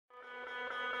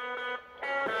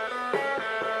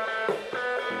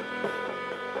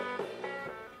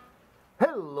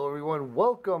Hello everyone,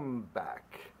 welcome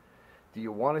back. Do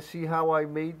you want to see how I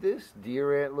made this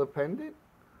deer antler pendant?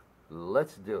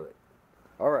 Let's do it.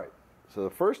 Alright, so the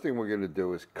first thing we're going to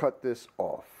do is cut this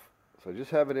off. So I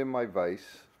just have it in my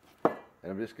vise, and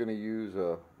I'm just going to use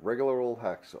a regular old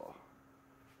hacksaw.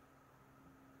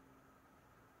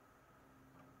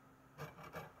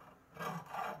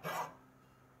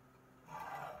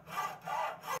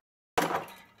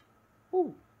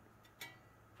 Ooh.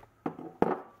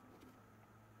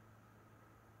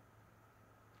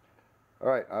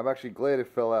 Alright, I'm actually glad it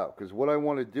fell out, because what I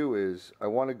want to do is I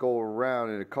want to go around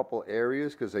in a couple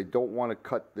areas because I don't want to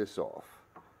cut this off.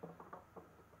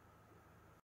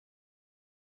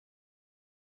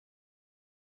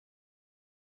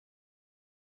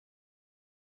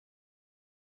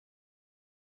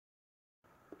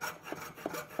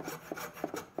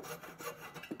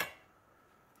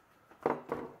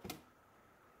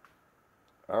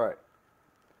 Alright,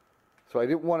 so I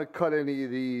didn't want to cut any of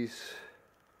these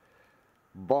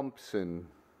bumps and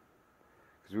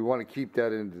because we want to keep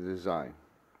that in the design.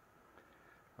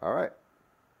 Alright,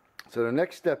 so the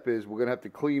next step is we're going to have to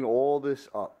clean all this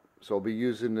up. So I'll be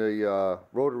using the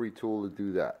rotary tool to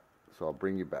do that. So I'll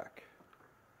bring you back.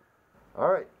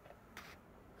 Alright,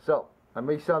 so I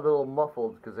may sound a little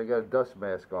muffled because I got a dust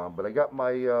mask on, but I got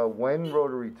my Wen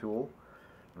rotary tool,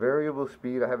 variable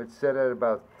speed. I have it set at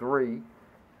about 3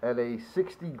 and a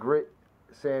 60 grit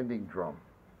sanding drum.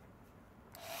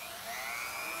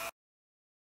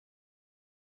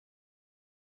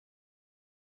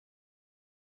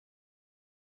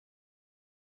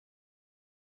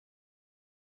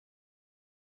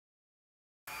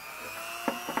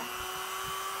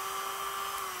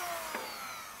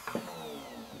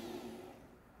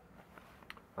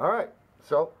 Alright,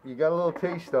 so you got a little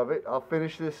taste of it. I'll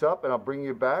finish this up and I'll bring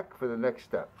you back for the next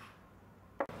step.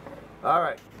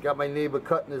 Alright, got my neighbor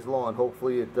cutting his lawn.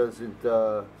 Hopefully it doesn't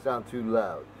sound too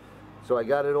loud. So I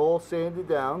got it all sanded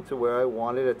down to where I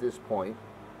want it at this point.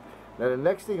 Now the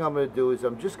next thing I'm going to do is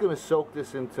I'm just going to soak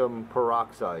this in some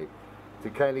peroxide to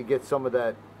kind of get some of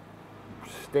that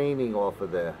staining off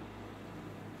of there.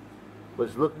 But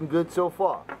it's looking good so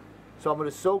far. So I'm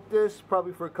going to soak this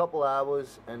probably for a couple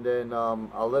hours, and then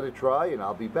I'll let it dry and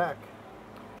I'll be back.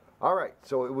 Alright,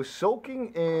 so it was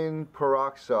soaking in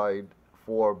peroxide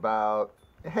for about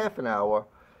half an hour,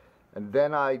 and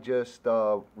then I just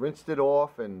rinsed it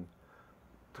off and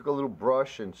took a little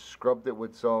brush and scrubbed it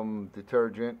with some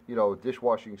detergent, you know,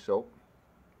 dishwashing soap.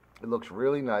 It looks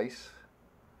really nice.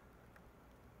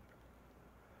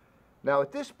 Now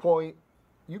at this point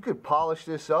you could polish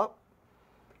this up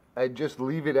and just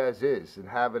leave it as is and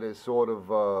have it as sort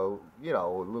of you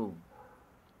know,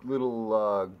 a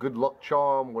little good luck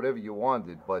charm, whatever you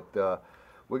wanted. But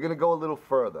we're gonna go a little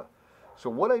further. So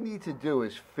what I need to do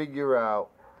is figure out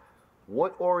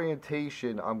what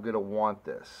orientation I'm gonna want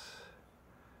this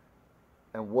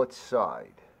and what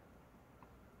side.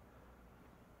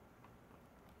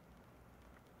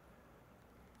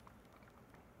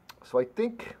 So I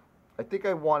think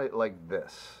I want it like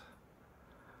this.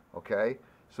 Okay,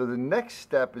 so the next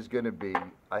step is going to be,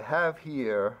 I have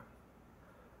here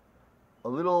a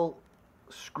little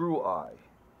screw eye.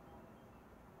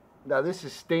 Now this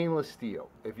is stainless steel.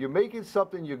 If you're making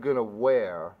something you're going to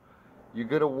wear, you're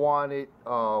going to want it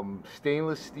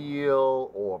stainless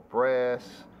steel or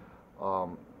brass.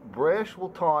 Brass will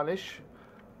tarnish.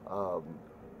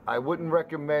 I wouldn't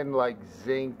recommend like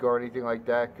zinc or anything like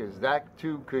that, because that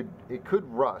too could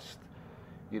rust,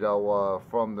 you know,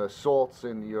 from the salts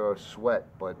in your sweat.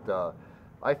 But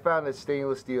I found that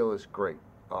stainless steel is great.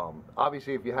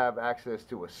 Obviously if you have access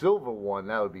to a silver one,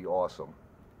 that would be awesome.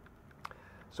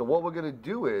 So what we're going to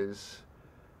do is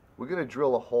we're going to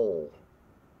drill a hole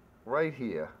right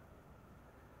here,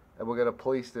 and we're going to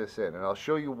place this in, and I'll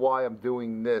show you why I'm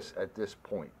doing this at this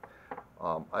point.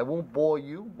 I won't bore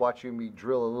you watching me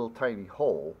drill a little tiny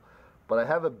hole, but I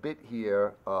have a bit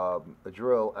here, a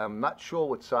drill. I'm not sure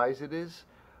what size it is.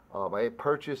 I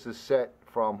purchased a set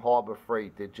from Harbor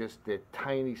Freight. They're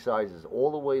tiny sizes,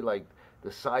 all the way like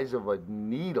the size of a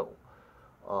needle,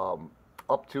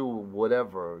 up to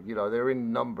whatever, you know, they're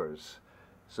in numbers.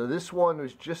 So this one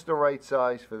was just the right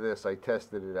size for this. I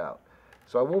tested it out.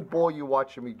 So I won't bore you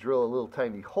watching me drill a little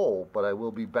tiny hole, but I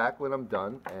will be back when I'm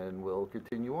done and we'll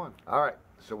continue on. Alright,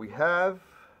 so we have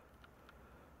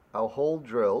our hole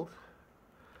drilled.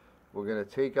 We're going to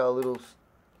take our little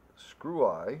screw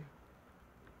eye,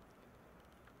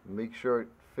 make sure it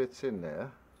fits in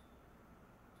there.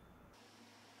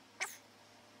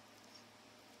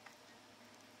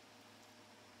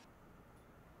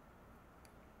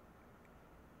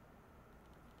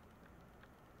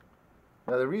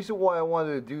 Now the reason why I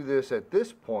wanted to do this at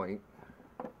this point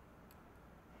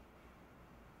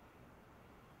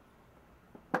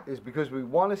is because we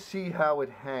want to see how it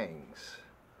hangs.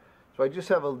 So I just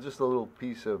have just a little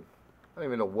piece of, I don't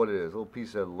even know what it is, a little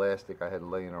piece of elastic I had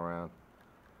laying around.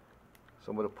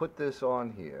 So I'm going to put this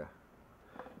on here.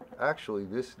 Actually,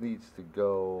 this needs to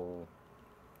go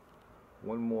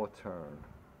one more turn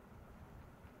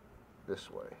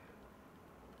this way.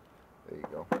 There you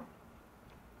go.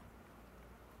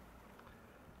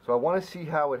 So I want to see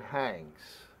how it hangs,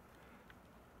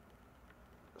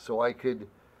 so I could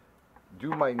do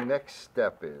my next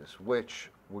step is, which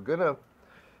we're gonna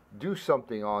do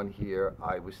something on here.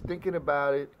 I was thinking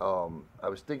about it. I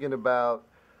was thinking about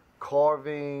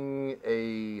carving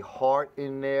a heart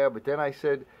in there, but then I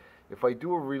said, if I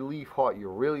do a relief heart, you're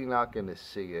really not gonna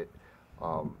see it.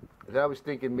 Then I was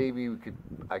thinking maybe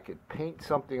I could paint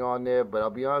something on there, but I'll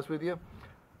be honest with you,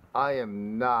 I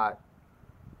am not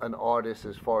an artist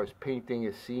as far as painting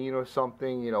a scene or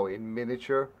something, you know, in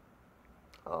miniature.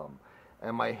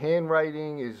 And my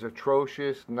handwriting is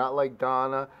atrocious, not like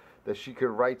Donna, that she could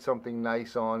write something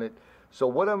nice on it. So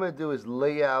what I'm going to do is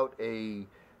lay out a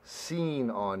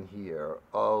scene on here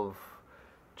of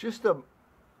just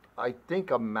I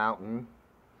think a mountain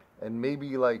and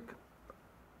maybe like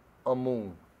a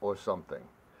moon or something.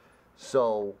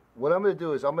 So what I'm going to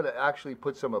do is I'm going to actually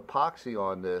put some epoxy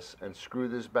on this and screw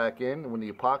this back in. When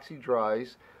the epoxy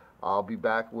dries, I'll be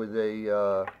back with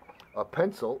a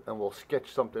pencil and we'll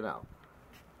sketch something out.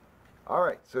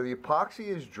 Alright, so the epoxy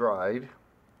is dried,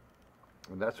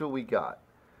 and that's what we got.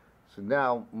 So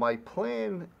now my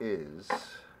plan is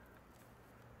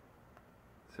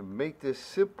to make this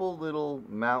simple little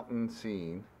mountain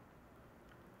scene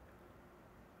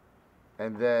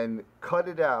and then cut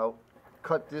it out,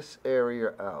 cut this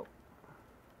area out.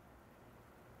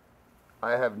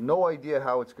 I have no idea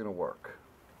how it's going to work.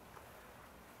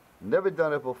 Never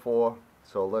done it before,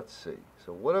 so let's see.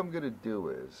 So what I'm going to do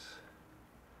is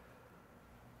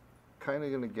kind of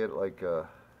going to get like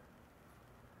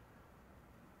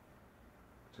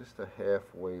just a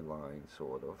halfway line,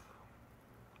 sort of.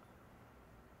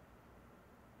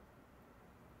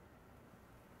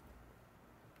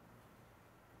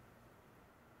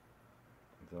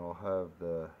 Then I'll have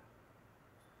the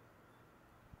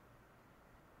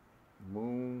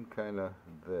moon kind of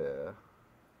there.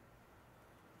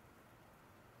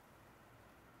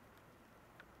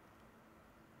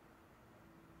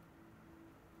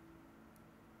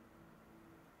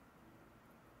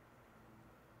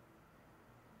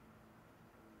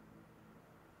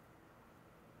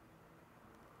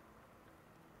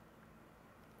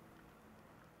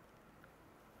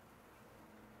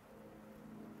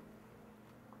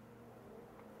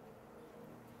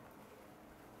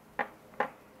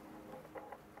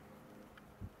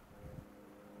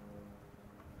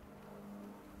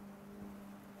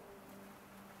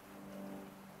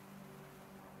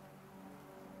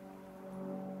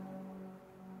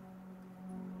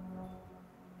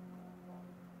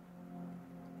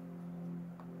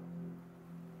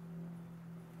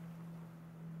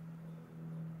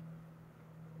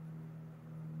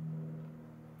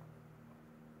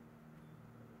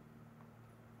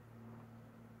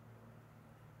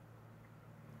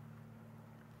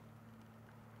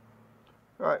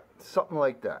 Alright, something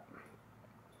like that.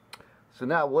 So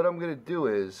now what I'm going to do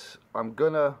is I'm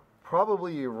going to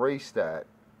probably erase that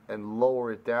and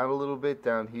lower it down a little bit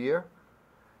down here.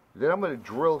 Then I'm going to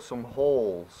drill some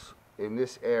holes in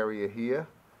this area here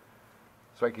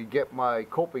so I can get my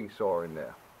coping saw in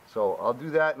there. So I'll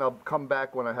do that and I'll come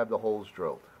back when I have the holes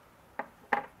drilled.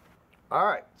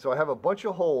 Alright, so I have a bunch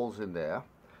of holes in there.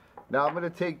 Now I'm going to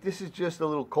take, this is just a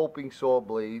little coping saw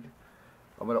blade.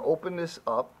 I'm going to open this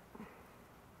up.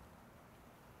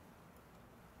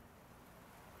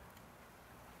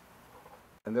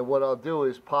 And then what I'll do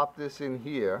is pop this in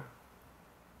here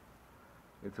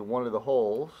into one of the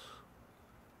holes,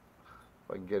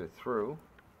 if I can get it through.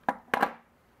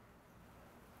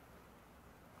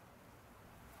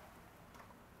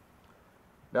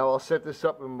 Now I'll set this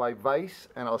up in my vise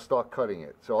and I'll start cutting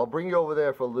it. So I'll bring you over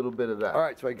there for a little bit of that.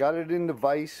 Alright, so I got it in the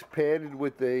vise, padded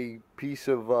with a piece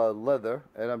of leather,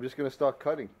 and I'm just going to start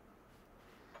cutting.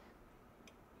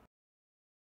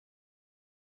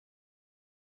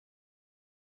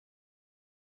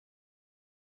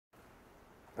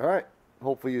 Alright,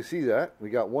 hopefully you see that. We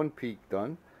got one peak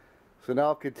done. So now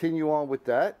I'll continue on with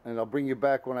that, and I'll bring you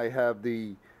back when I have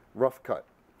the rough cut.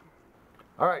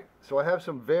 Alright, so I have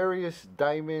some various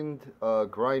diamond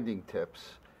grinding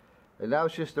tips, and now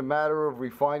it's just a matter of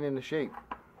refining the shape.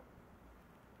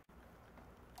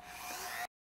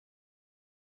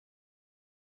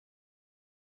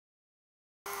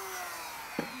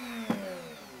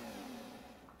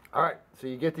 All right, so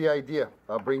you get the idea.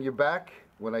 I'll bring you back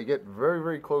when I get very,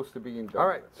 very close to being done. All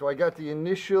right, so I got the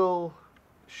initial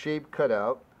shape cut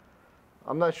out.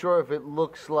 I'm not sure if it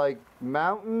looks like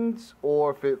mountains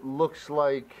or if it looks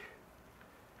like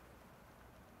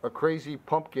a crazy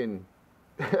pumpkin,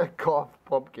 carved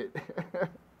pumpkin.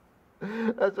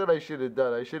 That's what I should have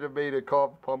done. I should have made a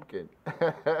carved pumpkin.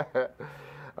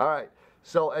 All right,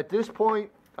 so at this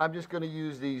point, I'm just going to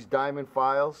use these diamond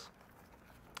files.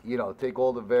 You know, take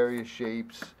all the various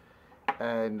shapes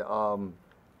and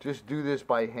just do this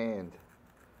by hand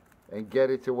and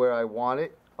get it to where I want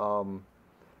it.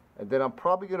 And then I'm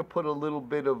probably going to put a little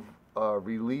bit of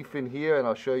relief in here, and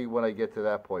I'll show you when I get to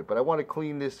that point. But I want to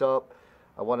clean this up.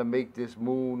 I want to make this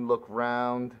moon look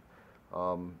round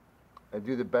and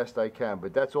do the best I can.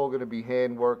 But that's all going to be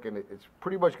handwork, and it's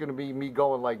pretty much going to be me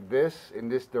going like this in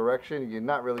this direction. You're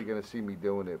not really going to see me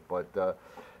doing it, but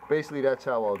basically that's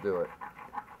how I'll do it.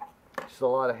 Just a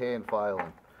lot of hand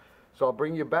filing. So I'll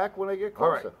bring you back when I get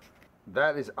closer. All right.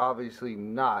 That is obviously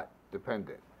not the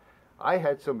pendant. I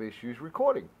had some issues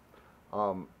recording.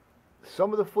 Some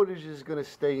of the footage is going to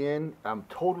stay in. I'm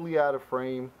totally out of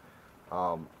frame.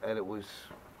 And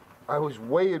I was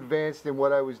way advanced in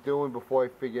what I was doing before I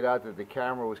figured out that the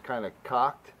camera was kind of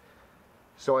cocked.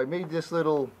 So I made this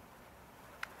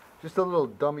just a little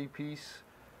dummy piece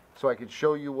so I could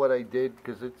show you what I did,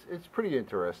 because it's pretty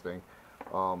interesting.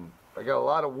 I got a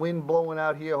lot of wind blowing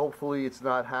out here. Hopefully it's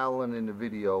not howling in the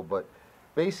video, but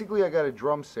basically I got a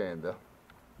drum sander,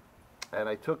 and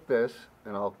I took this,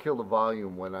 and I'll kill the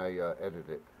volume when I edit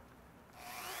it.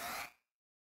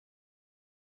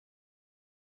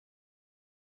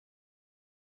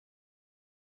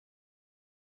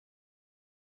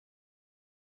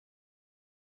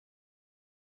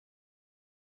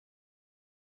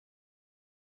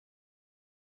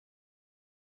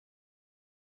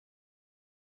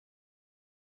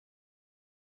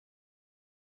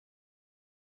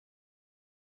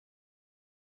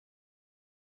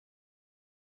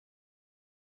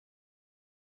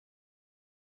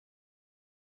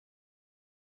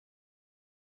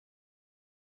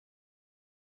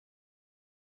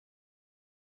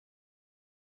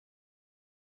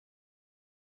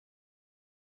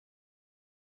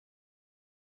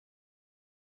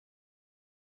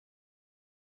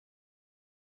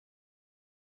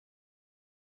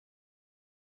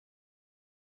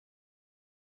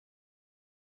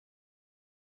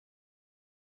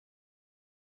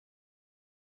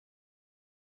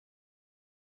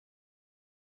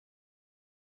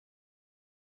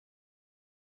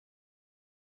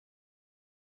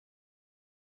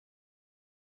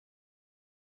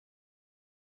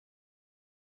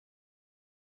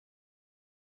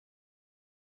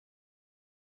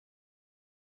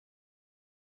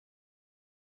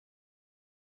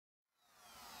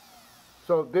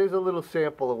 So there's a little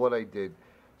sample of what I did.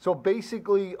 So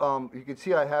basically, you can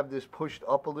see I have this pushed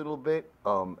up a little bit.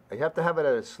 You have to have it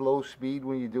at a slow speed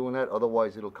when you're doing that,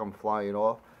 otherwise it'll come flying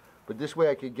off. But this way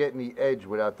I could get in the edge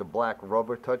without the black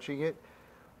rubber touching it.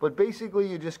 But basically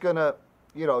you're just gonna,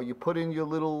 you know, you put in your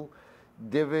little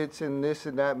divots and this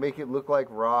and that, make it look like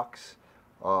rocks.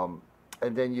 And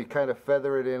then you kind of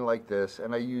feather it in like this.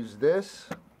 And I use this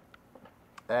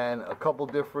and a couple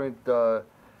different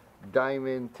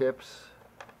diamond tips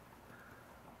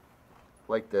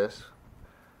like this.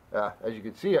 As you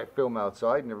can see, I film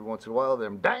outside, and every once in a while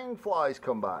them dang flies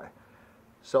come by.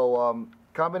 So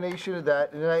combination of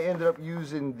that, and then I ended up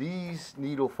using these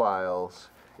needle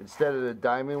files instead of the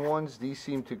diamond ones. These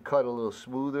seem to cut a little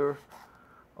smoother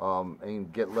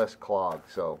and get less clogged.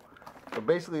 So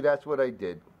basically that's what I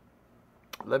did.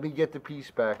 Let me get the piece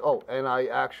back. Oh, and I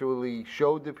actually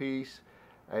showed the piece,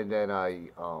 and then I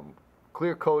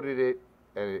clear coated it,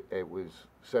 and it was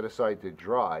set aside to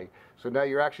dry. So now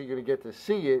you're actually going to get to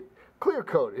see it clear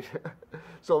coated.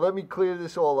 So let me clear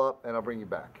this all up, and I'll bring you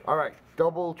back. All right,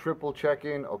 double, triple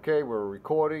checking. Okay, we're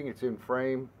recording. It's in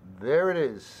frame. There it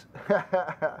is.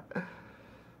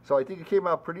 So I think it came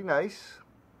out pretty nice.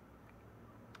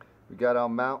 We got our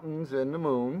mountains and the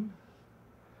moon.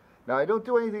 Now I don't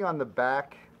do anything on the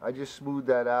back. I just smooth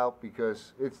that out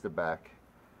because it's the back.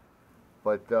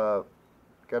 But got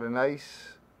a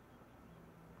nice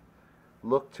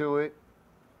look to it.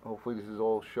 Hopefully this is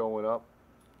all showing up.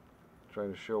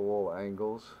 Trying to show all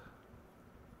angles.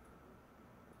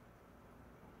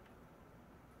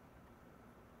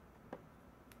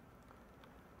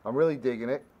 I'm really digging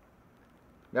it.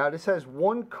 Now this has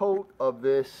one coat of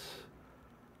this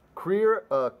clear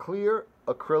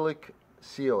acrylic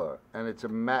sealer, and it's a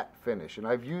matte finish. And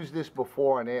I've used this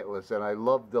before on antlers, and I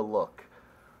love the look.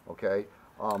 Okay,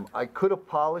 I could have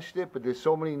polished it, but there's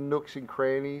so many nooks and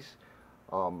crannies.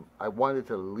 I wanted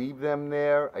to leave them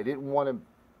there. I didn't want to,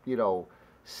 you know,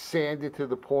 sand it to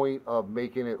the point of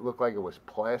making it look like it was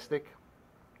plastic.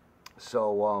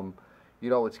 So, you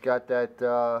know, it's got that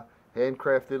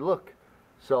handcrafted look.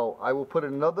 So I will put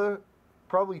another,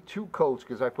 probably 2 coats,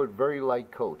 because I put very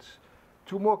light coats.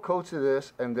 2 more coats of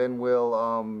this, and then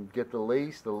we'll get the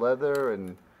lace, the leather,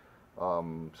 and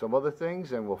some other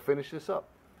things, and we'll finish this up.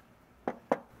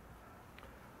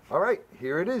 All right,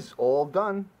 here it is, all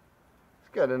done.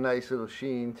 It's got a nice little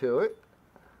sheen to it.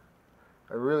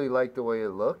 I really like the way it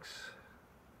looks.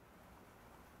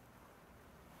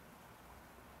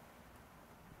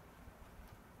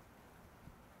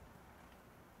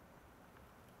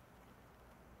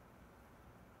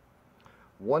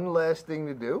 One last thing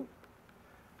to do.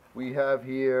 We have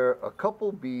here a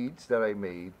couple beads that I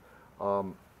made.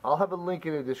 I'll have a link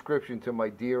in the description to my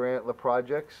deer antler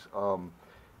projects.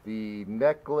 The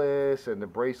necklace and the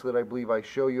bracelet, I believe I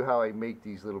show you how I make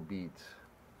these little beads.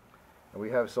 And we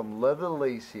have some leather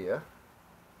lace here.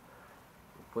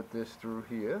 We'll put this through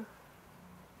here.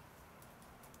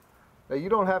 Now you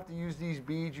don't have to use these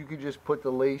beads. You could just put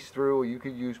the lace through, or you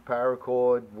could use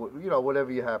paracord, you know,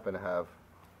 whatever you happen to have.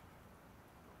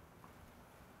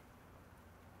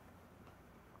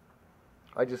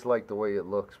 I just like the way it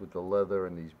looks with the leather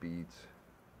and these beads.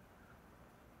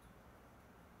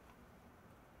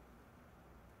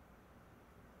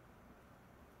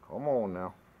 Come on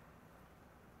now.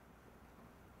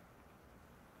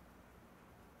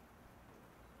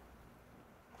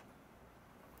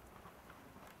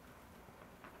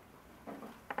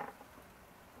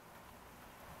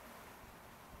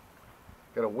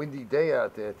 Got a windy day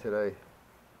out there today.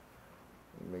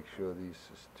 Make sure these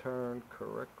is turned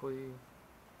correctly.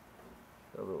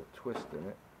 Got a little twist in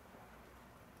it.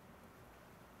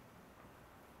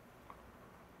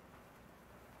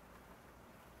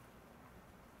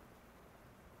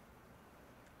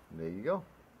 And there you go.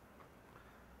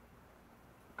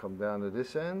 Come down to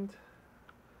this end.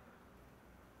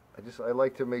 I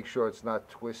like to make sure it's not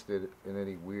twisted in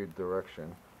any weird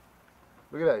direction.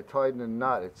 Look at that, it tied in the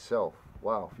knot itself.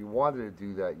 Wow, if you wanted to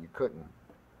do that, you couldn't.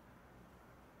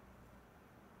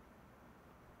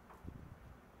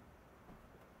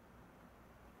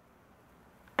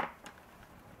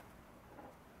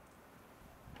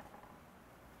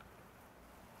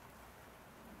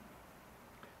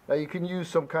 Now you can use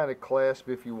some kind of clasp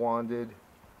if you wanted.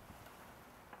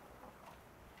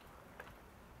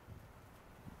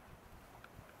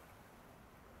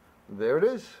 There it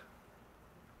is.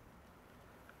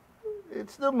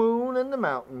 It's the moon and the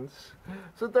mountains.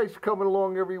 So thanks for coming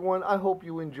along, everyone. I hope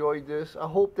you enjoyed this. I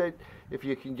hope that if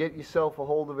you can get yourself a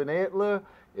hold of an antler,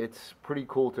 it's pretty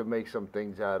cool to make some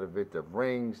things out of it. The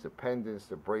rings, the pendants,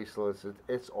 the bracelets,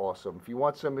 it's awesome. If you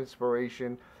want some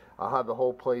inspiration, I'll have the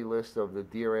whole playlist of the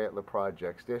deer antler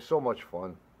projects. They're so much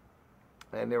fun.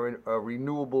 And they're a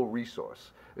renewable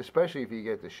resource, especially if you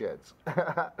get the sheds.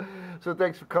 So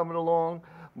thanks for coming along.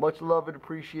 Much love and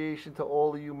appreciation to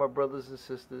all of you, my brothers and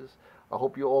sisters. I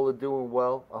hope you all are doing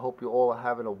well. I hope you all are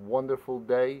having a wonderful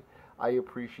day. I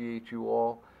appreciate you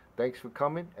all. Thanks for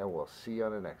coming, and we'll see you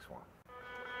on the next one.